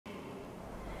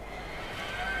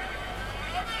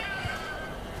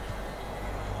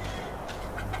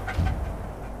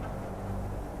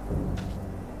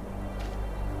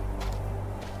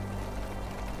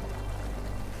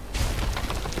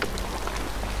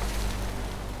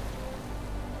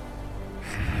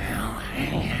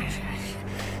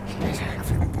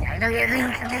Life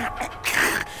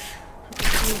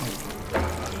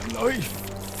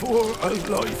for a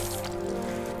life.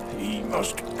 He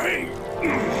must pay.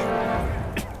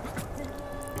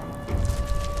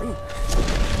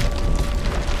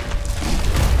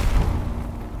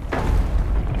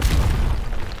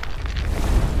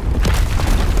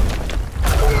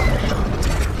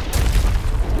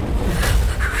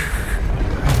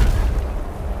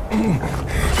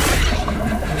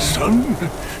 Son,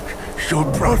 your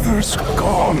brother's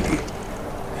gone.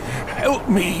 Help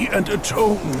me and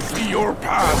atone for your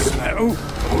past now.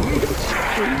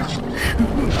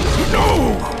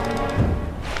 No!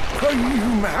 Are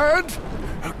you mad?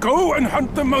 Go and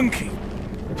hunt the monkey.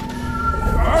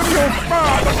 I'm your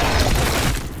father!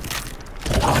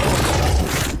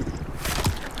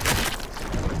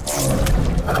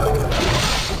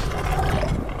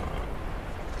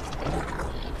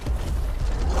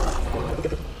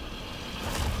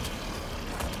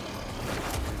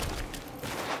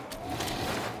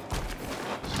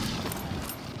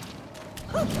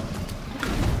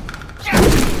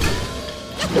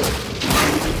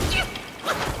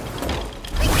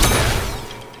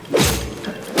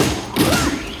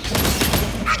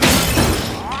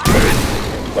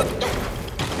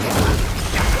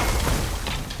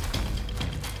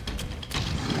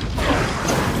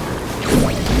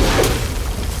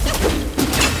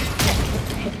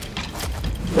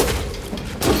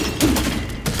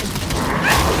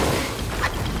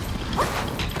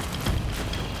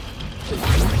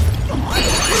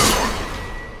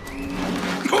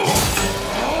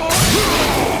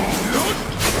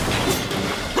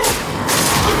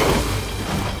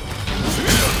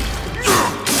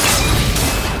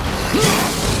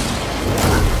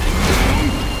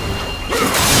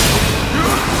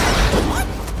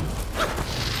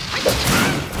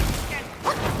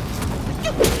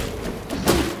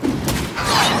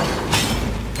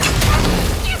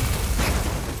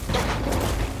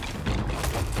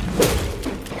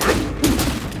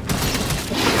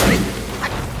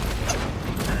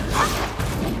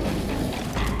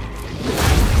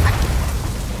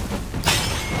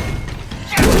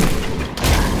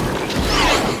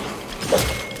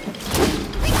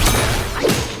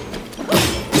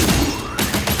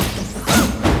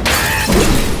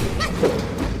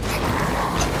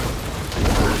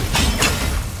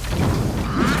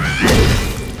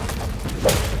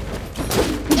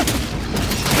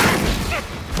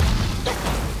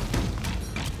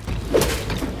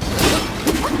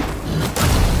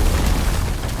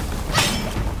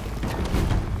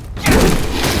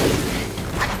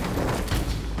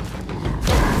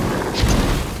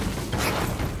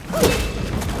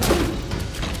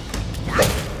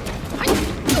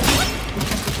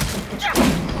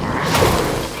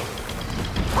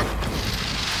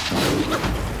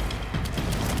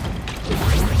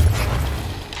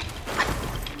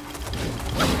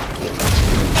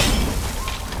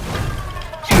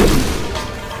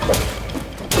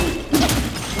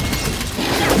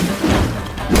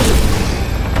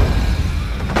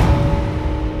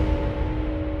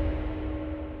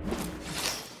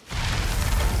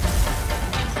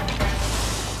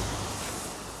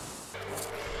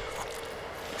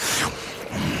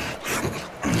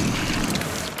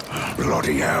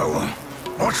 Bloody hell.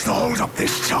 What's the hold-up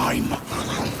this time?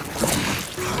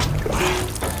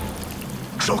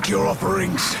 Suck your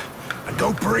offerings, and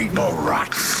don't breed more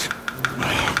rats.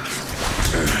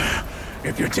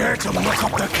 If you dare to muck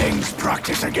up the king's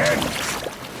practice again,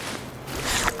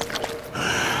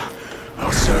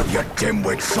 I'll serve your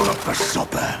dimwit son up for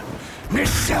supper,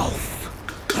 myself.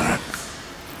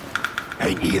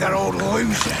 Ain't you that old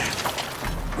loser?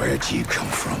 Where'd you come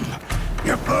from,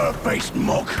 you bird-faced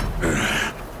mug?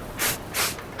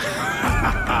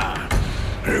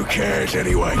 Who cares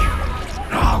anyway?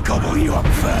 I'll gobble you up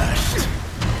first.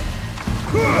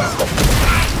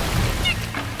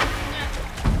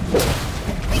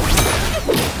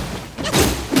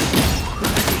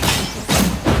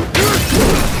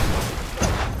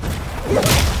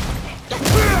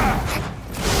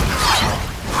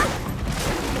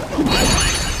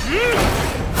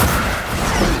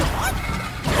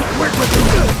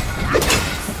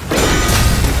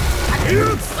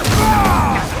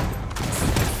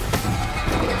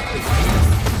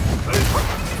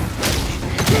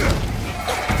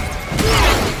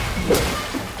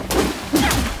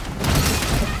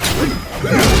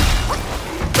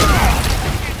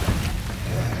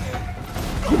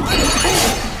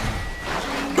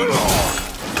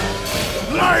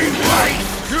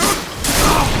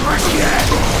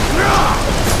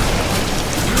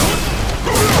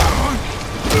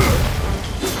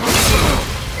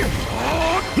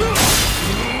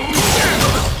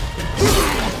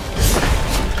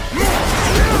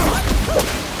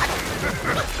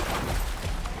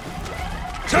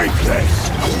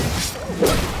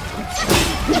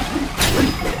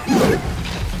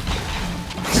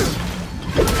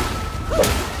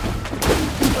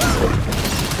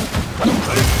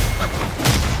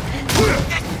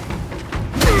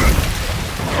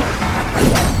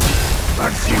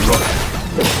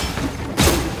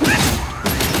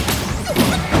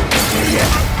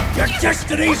 Your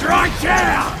destiny's right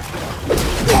here!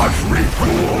 Watch me,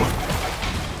 fool!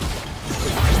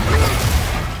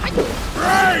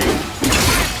 Brave!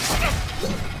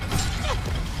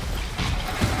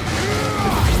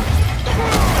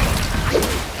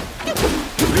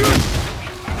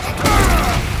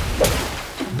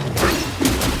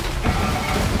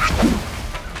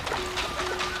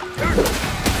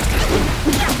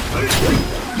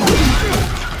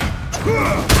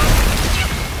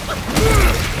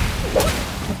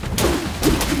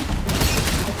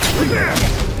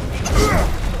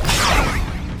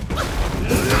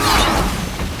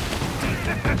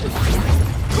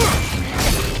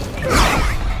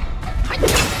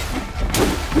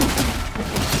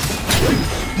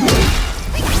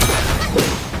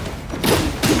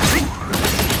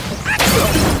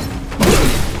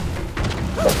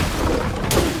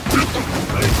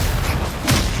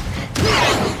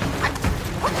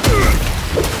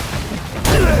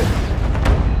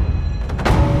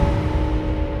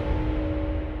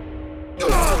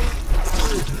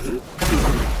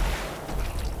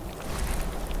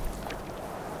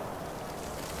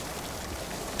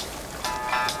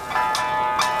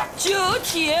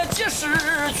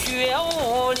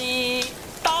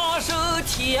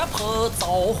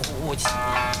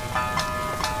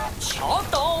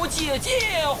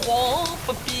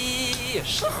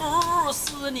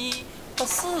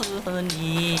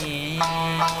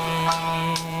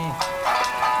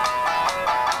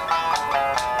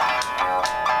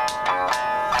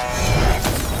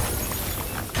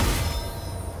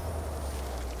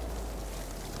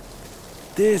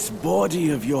 This body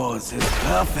of yours is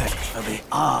perfect for the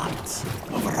art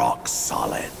of rock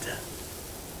solid.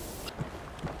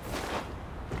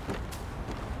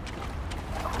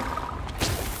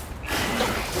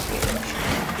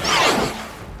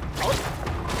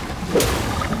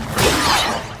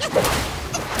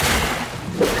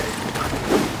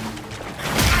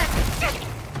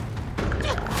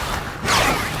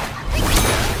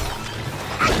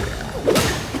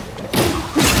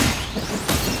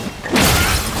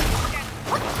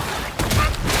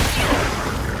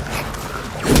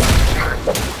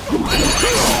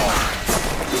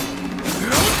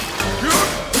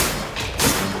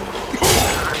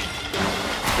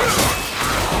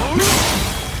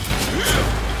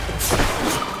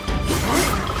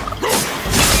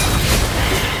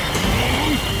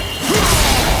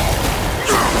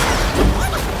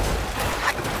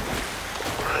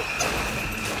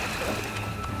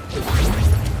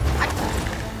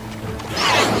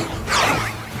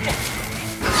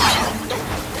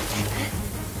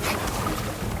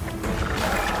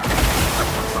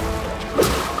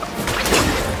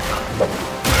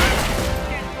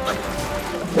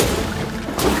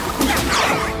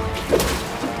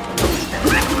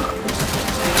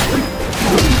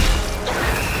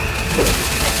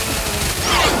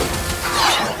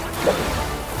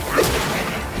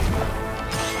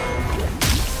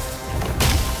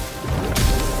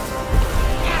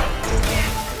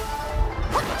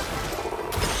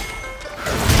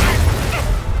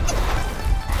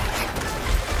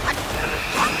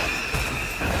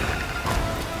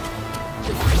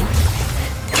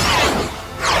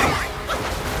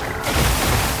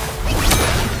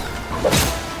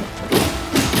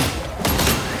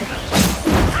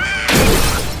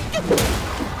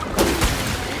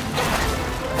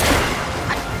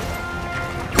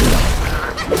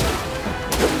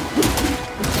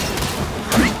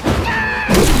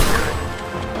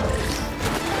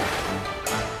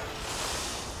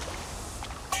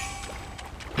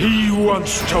 He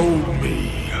once told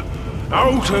me,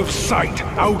 out of sight,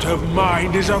 out of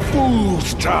mind is a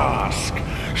fool's task.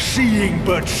 Seeing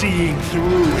but seeing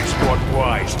through is what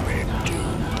wise men do.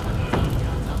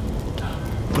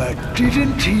 But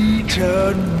didn't he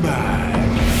turn mad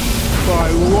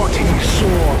by what he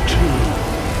saw too?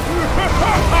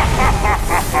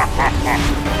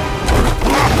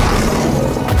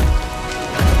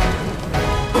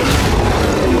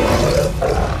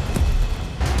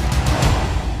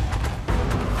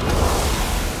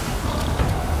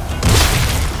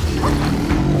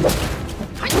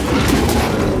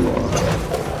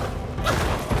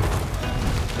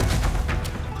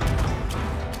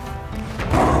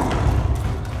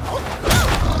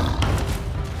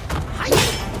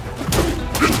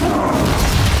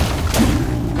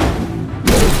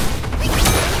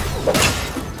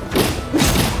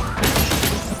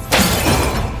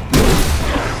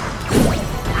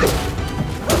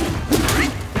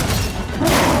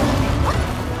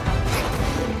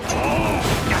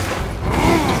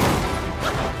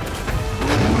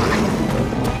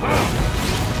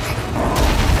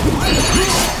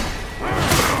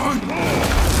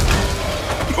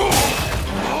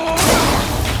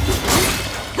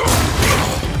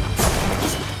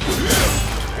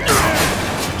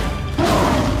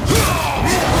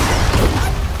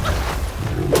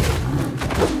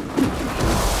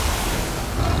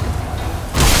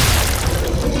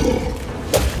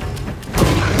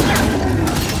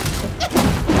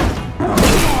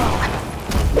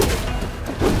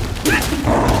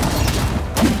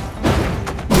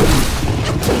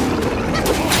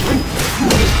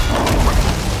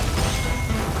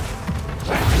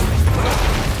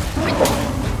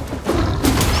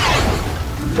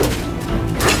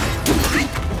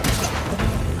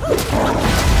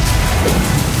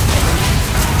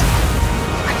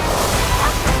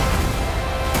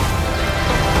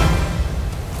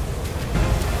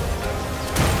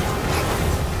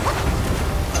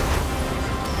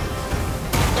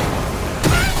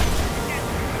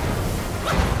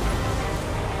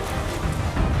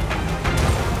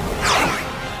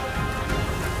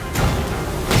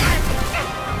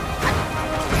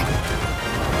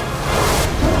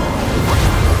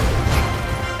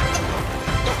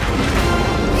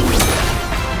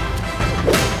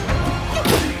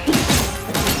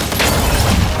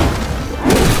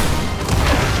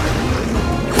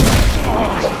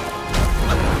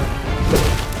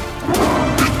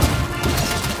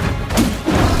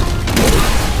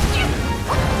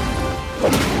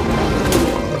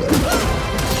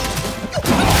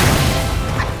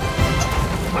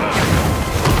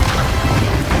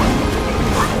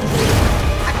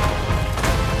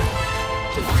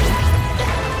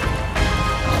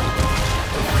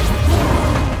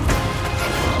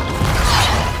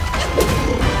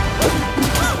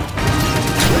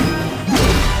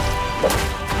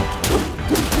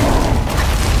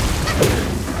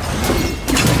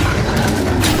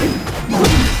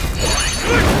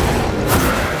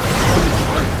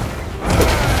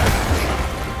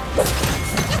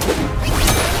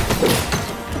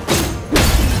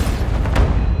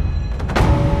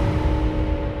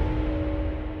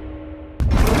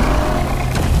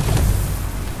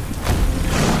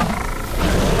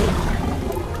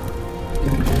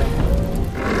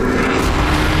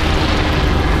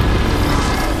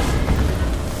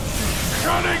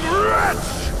 Wretch!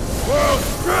 Well,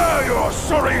 spare your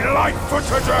sorry life for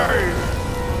today!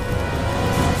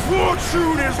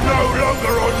 Fortune is no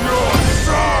longer on your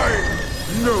side!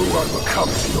 No one will come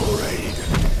to your aid.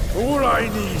 All I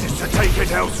need is to take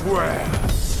it elsewhere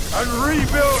and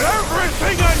rebuild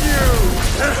everything anew!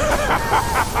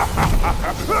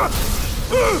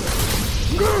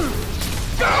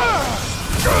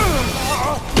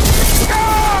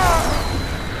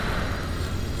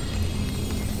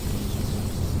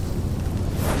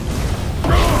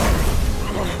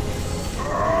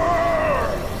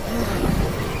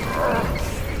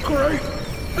 Great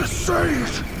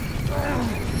Sage!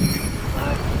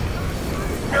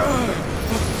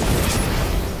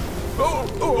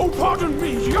 Oh, pardon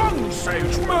me, young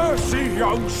sage! Mercy,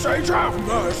 young sage, have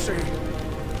mercy!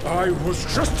 I was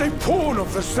just a pawn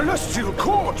of the Celestial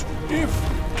Court. If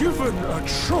given a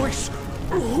choice,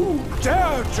 who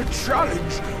dared to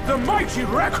challenge the mighty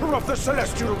wrecker of the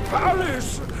Celestial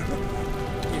Palace?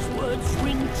 His words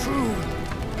ring true.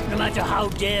 No matter how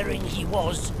daring he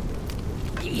was,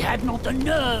 he had not the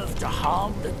nerve to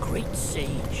harm the great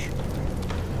sage.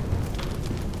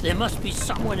 There must be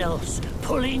someone else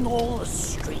pulling all the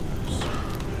strings.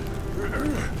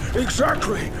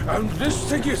 Exactly, and this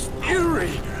thing is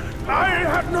eerie. I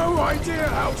had no idea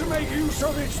how to make use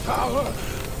of its power.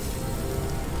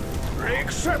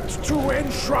 Except to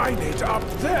enshrine it up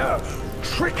there,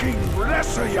 tricking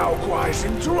lesser Yao Guais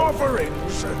into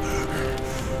offerings.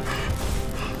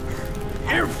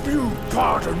 If you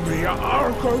pardon me,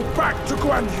 I'll go back to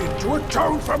Guanyin to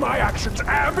atone for my actions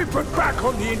and be put back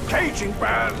on the engaging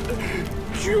band.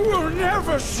 You will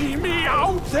never see me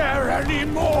out there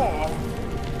anymore.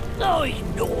 Oh,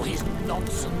 ignore his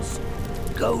nonsense.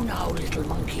 Go now, little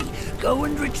monkey. Go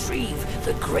and retrieve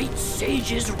the great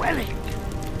sage's relic.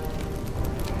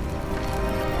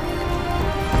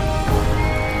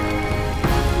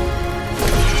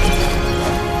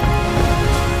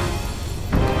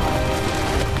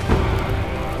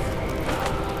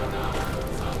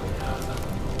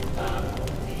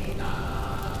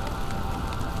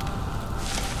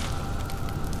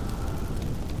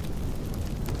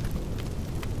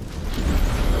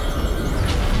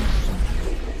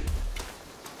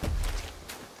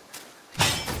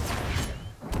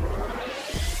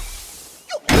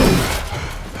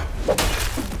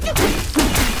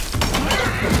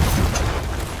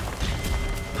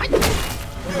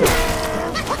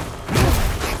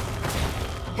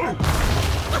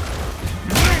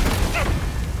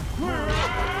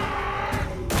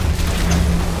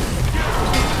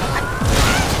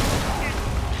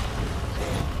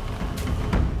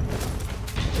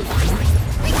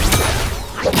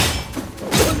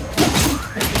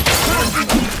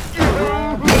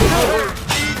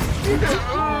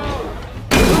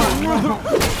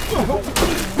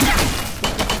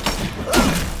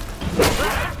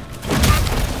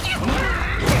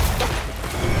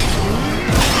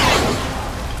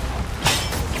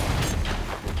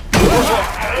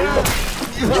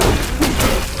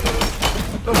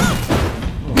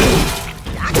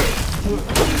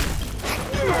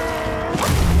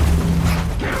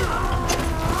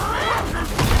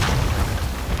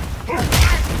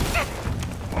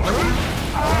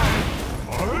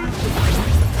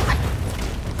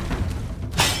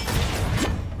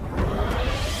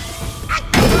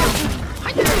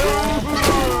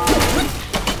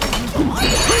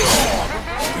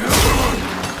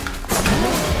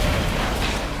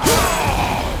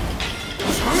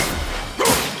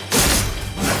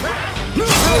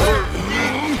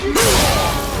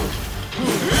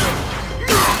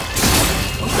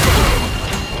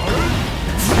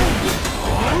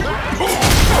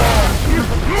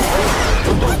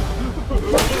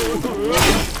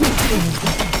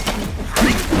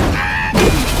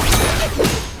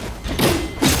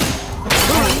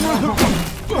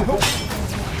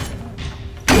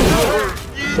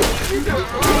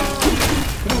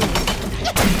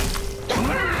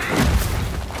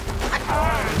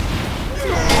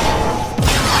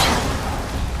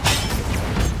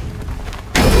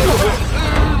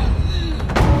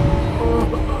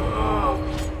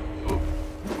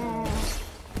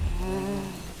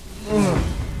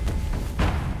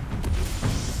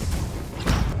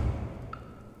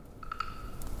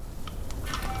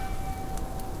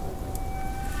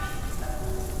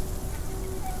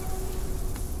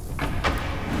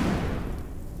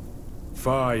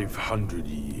 "500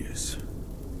 years.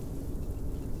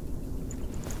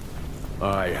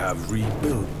 I have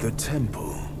rebuilt the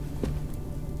temple.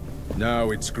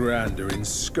 Now it's grander in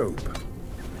scope.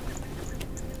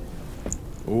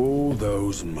 All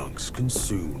those monks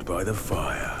consumed by the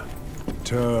fire,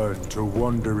 return to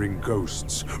wandering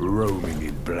ghosts roaming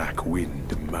in Black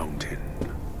Wind Mountain.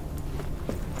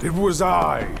 It was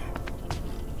I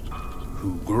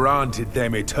who granted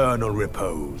them eternal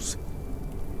repose.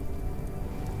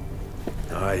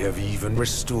 I have even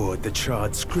restored the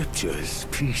charred scriptures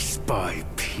piece by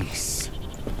piece.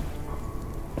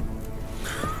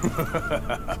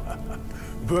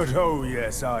 But oh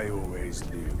yes, I always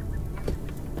knew.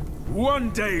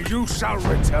 One day you shall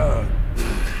return.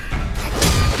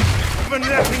 Even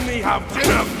letting me have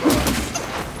dinner first.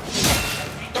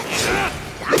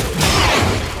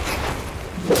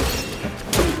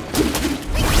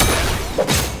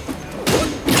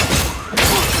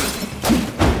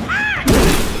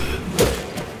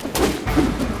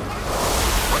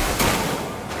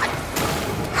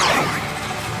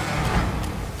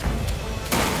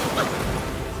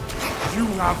 You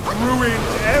have ruined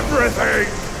everything!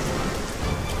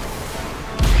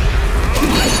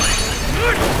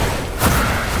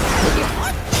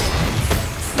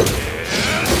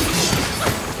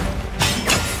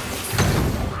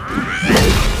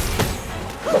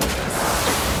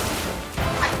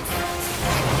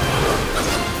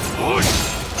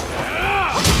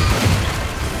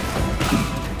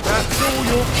 That's all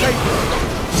you're capable of.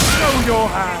 Show your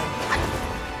hand!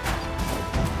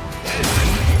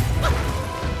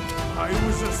 I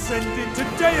was ascended to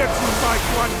deity by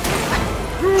Guai.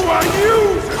 Who are you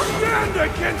to stand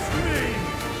against me?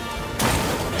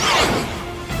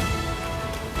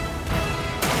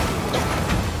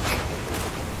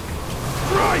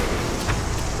 Right!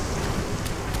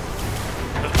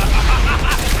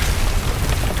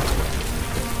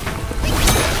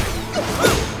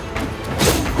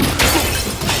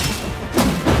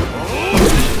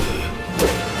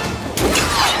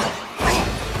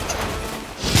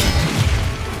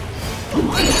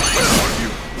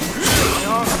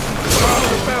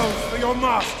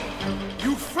 Master,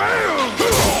 you failed!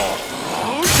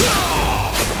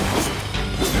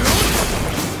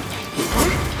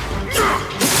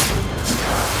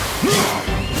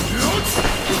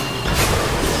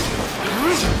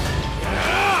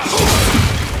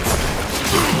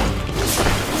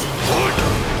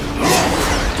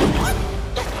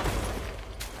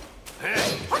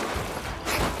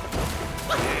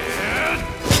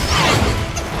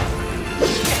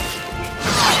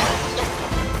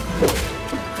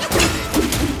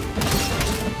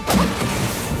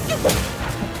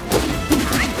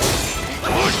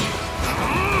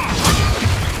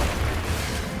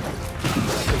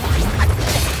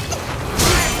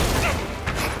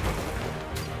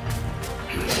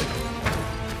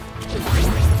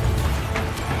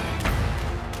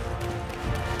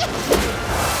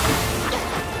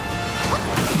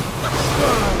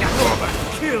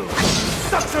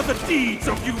 Such are the deeds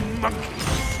of you monkeys!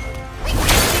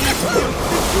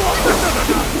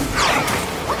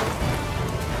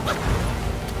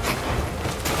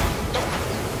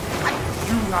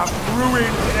 You have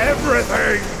ruined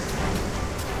everything!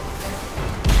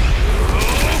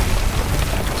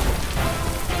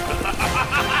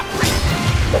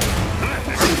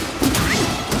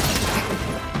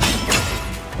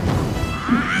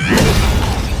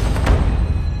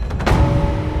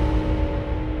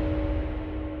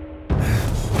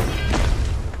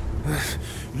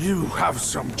 You have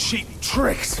some cheap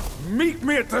tricks! Meet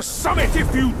me at the summit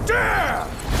if you dare!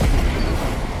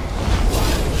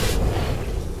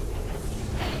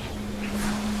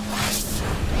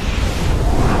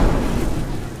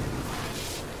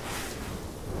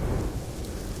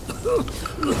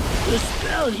 The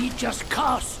spell he just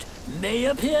cast may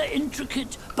appear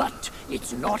intricate, but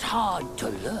it's not hard to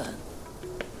learn.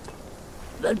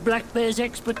 That Black Bear's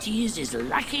expertise is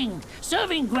lacking.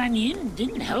 Serving Guan Yin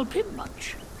didn't help him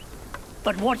much.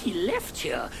 But what he left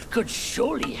here could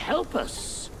surely help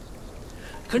us.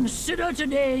 Consider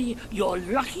today your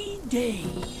lucky day.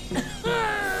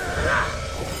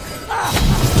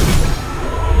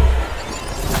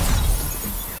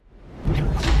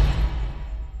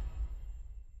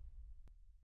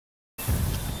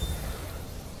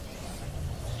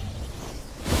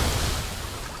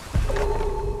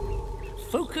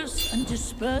 Focus and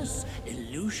disperse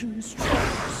illusion's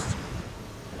traps.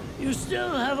 You still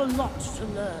have a lot to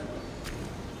learn,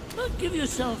 but give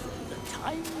yourself the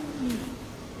time you need.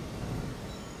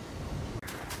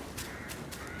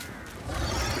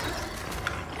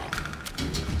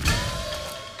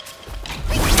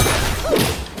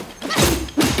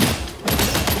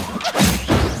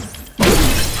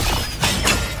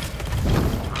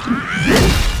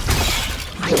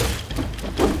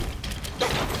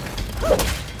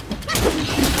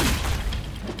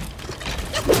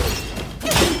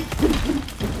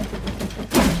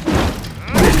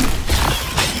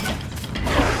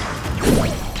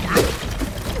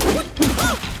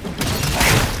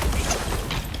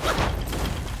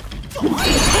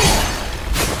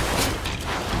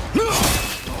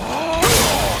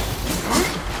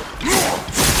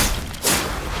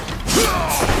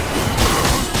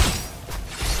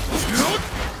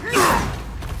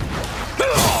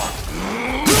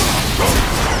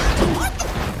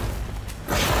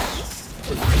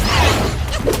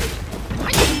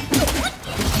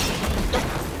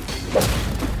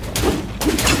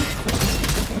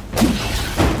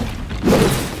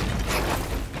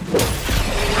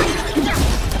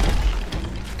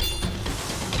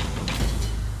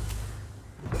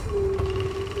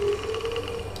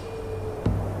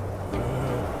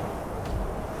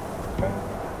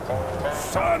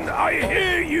 Son, I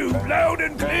hear you loud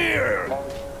and clear.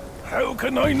 How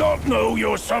can I not know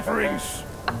your sufferings?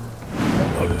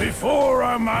 But before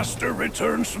our master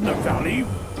returns from the valley,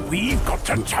 we've got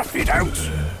to tough it out.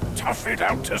 Tough it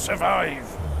out to survive.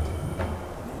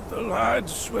 The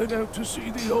lads went out to see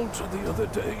the altar the other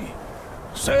day.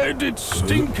 Said it's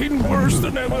stinking worse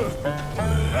than ever.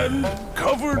 And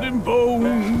covered in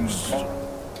bones.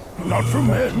 Not from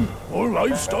men or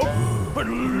livestock, but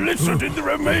littered in the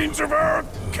remains of our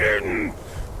kin.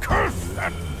 Curse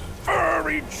that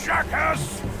furry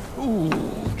jackass! Ooh,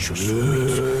 just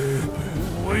wait.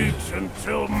 Wait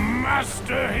until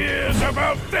Master hears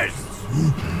about this!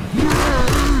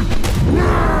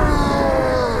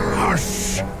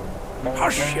 Hush!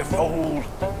 Hush, you fool!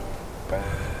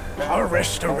 Our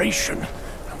restoration.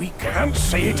 We can't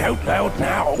say it out loud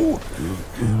now. Oh,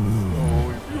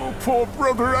 if your poor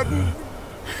brother hadn't...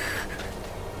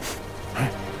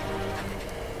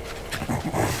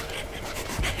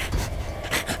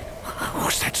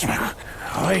 What's that smell?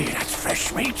 Aye, that's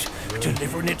fresh meat,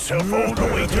 delivering itself all the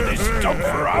way to this dump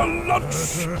for our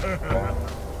lunch.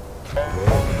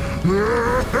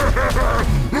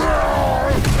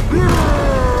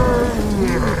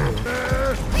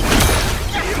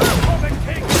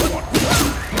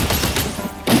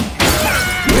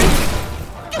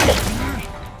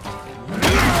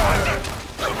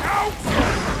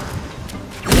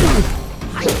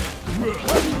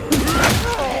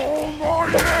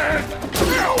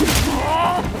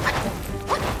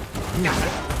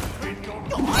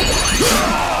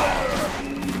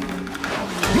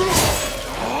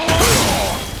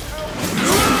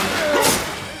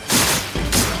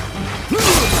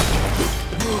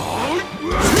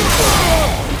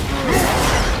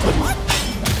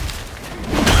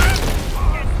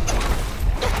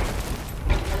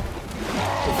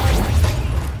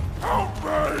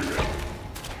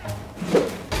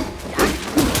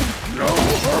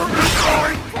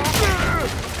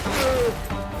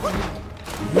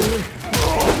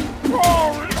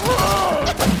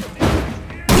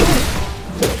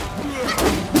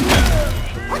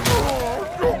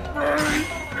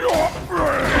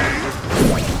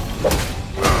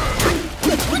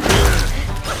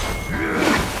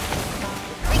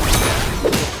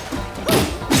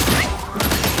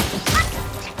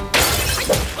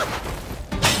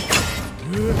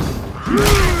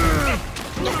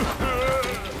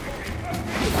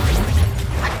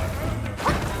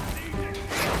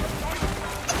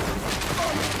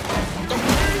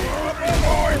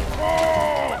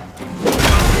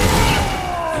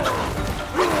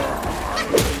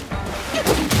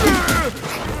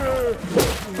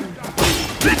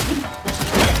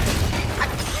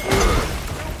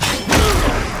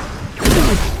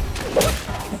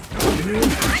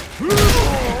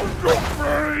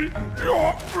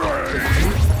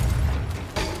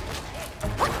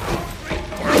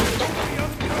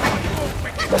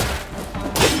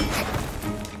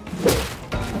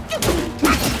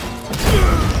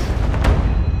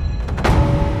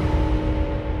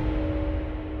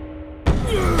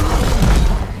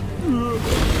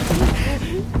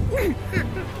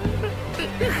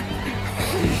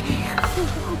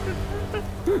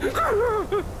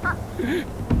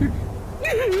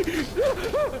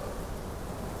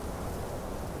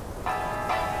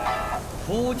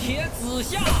普天之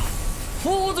下，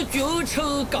父子君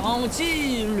臣纲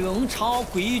纪，伦常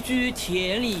规矩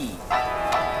天理。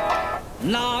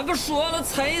哪个说了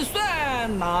才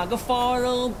算？哪个放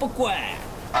任不管？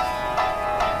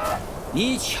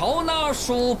你瞧那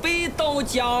叔辈都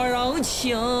讲人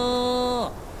情，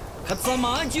可怎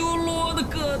么就落得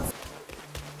个？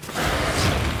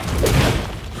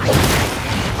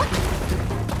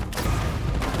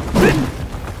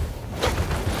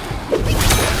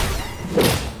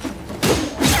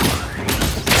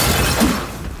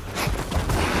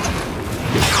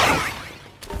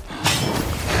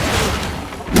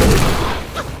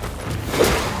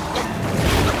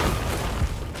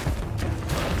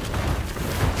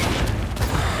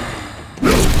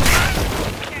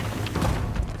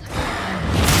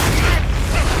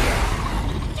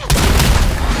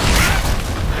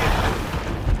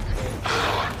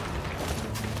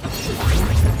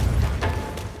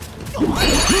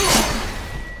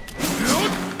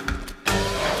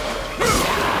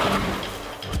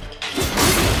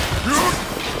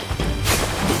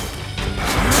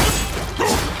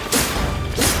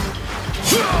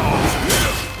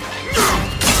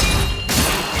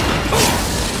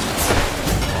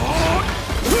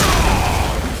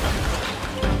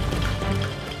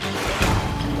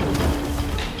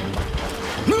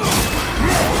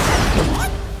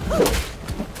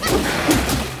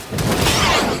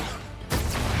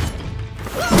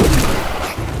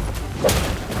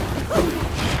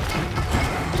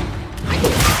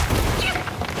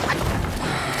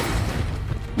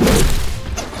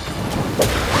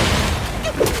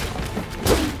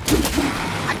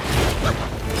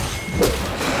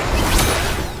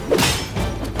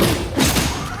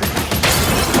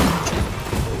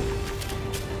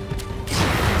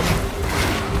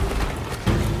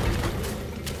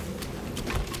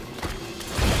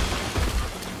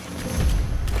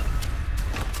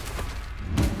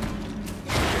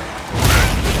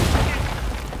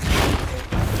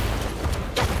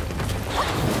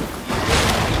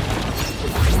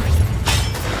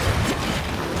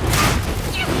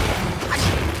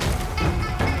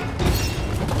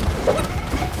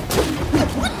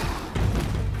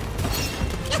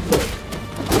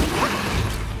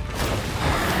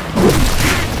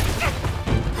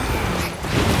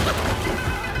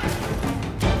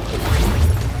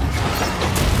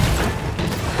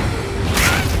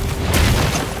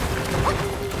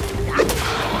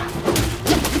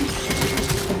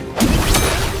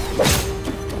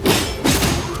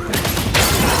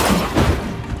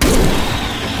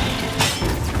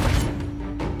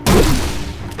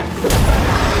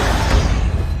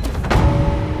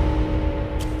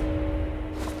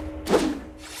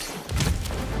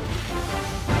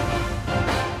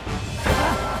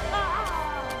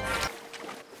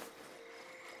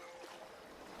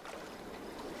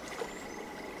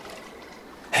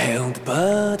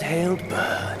 Hailed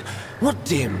bird, what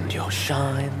dimmed your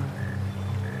shine?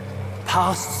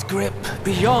 Past's grip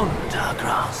beyond our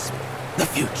grasp, the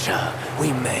future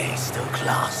we may still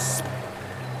clasp.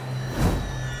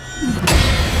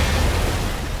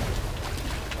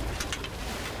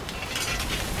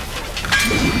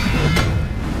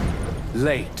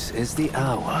 Late is the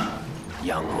hour,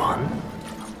 young one,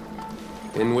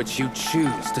 in which you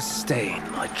choose to stain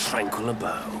my tranquil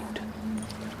abode.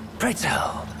 Pray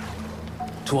tell,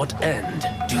 to what end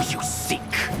do you seek?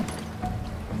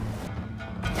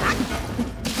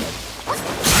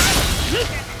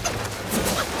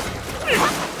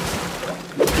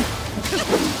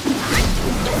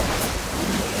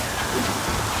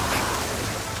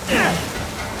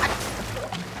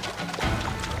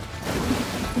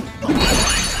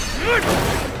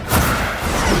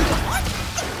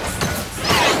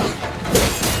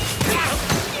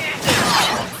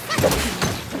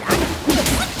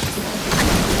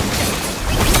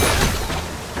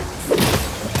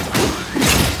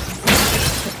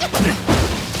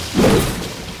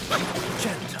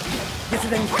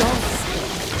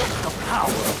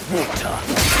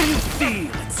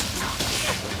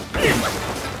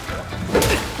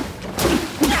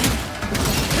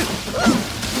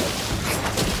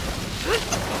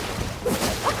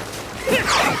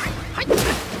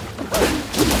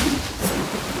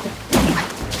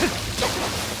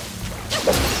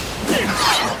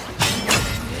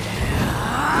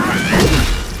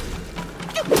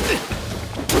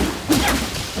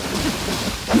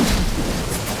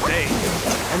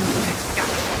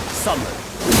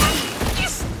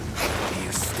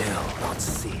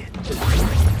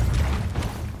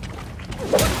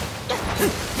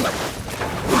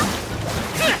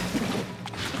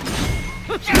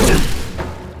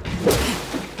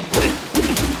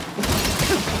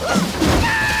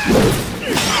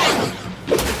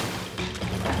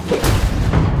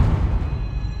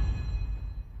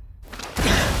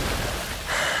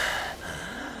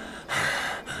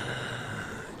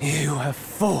 You have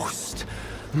forced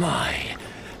my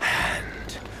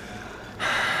hand.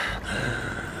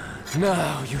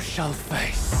 Now you shall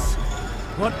face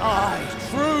what I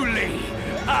truly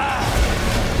am.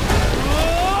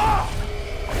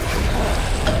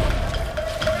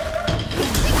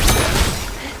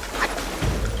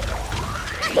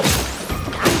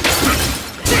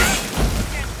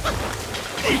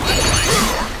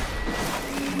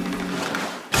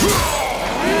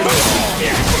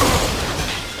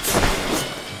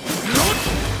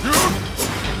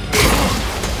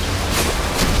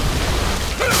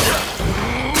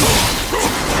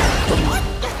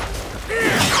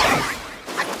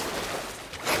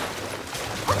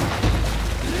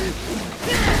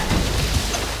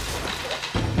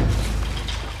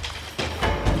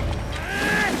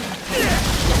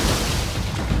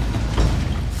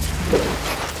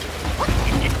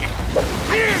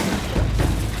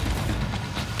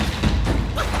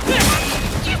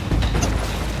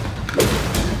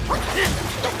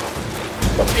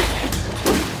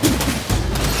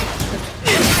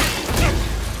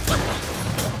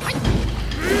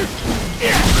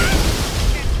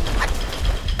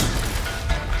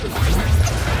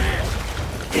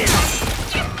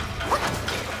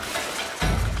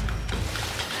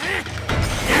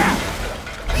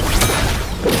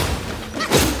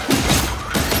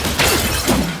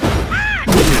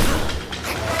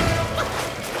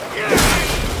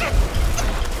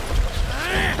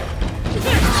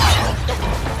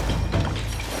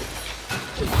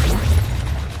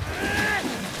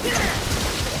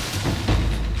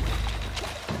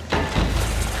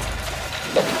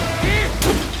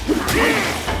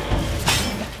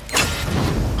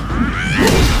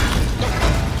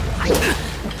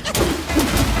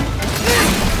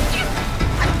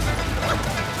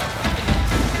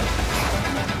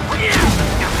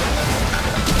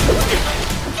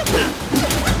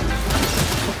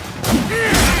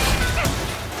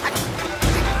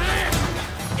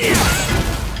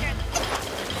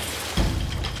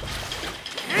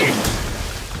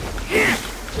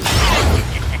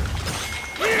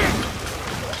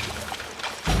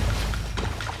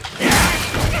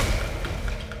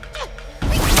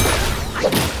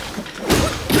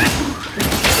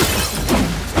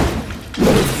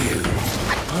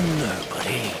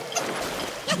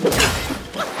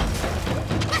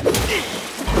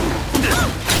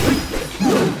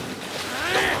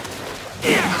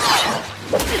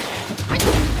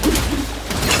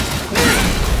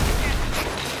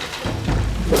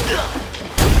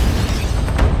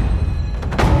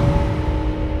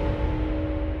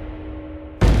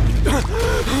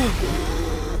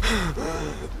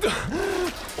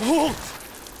 Halt!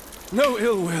 No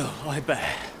ill will I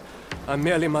bear. I'm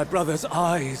merely my brother's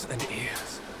eyes and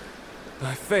ears.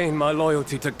 I feign my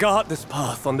loyalty to guard this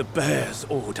path on the bear's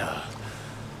order.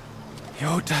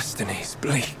 Your destiny's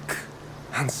bleak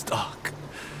and stark.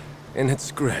 In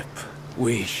its grip,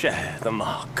 we share the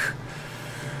mark.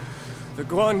 The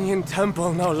Guanyin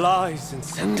temple now lies in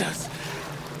cinders,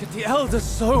 yet the elder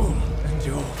soul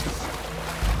endures.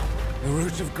 The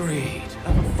root of greed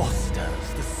ever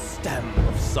fosters the stem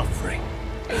of suffering.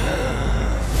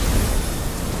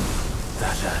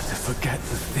 Better to forget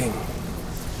the thing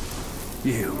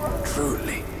you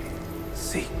truly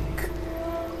seek.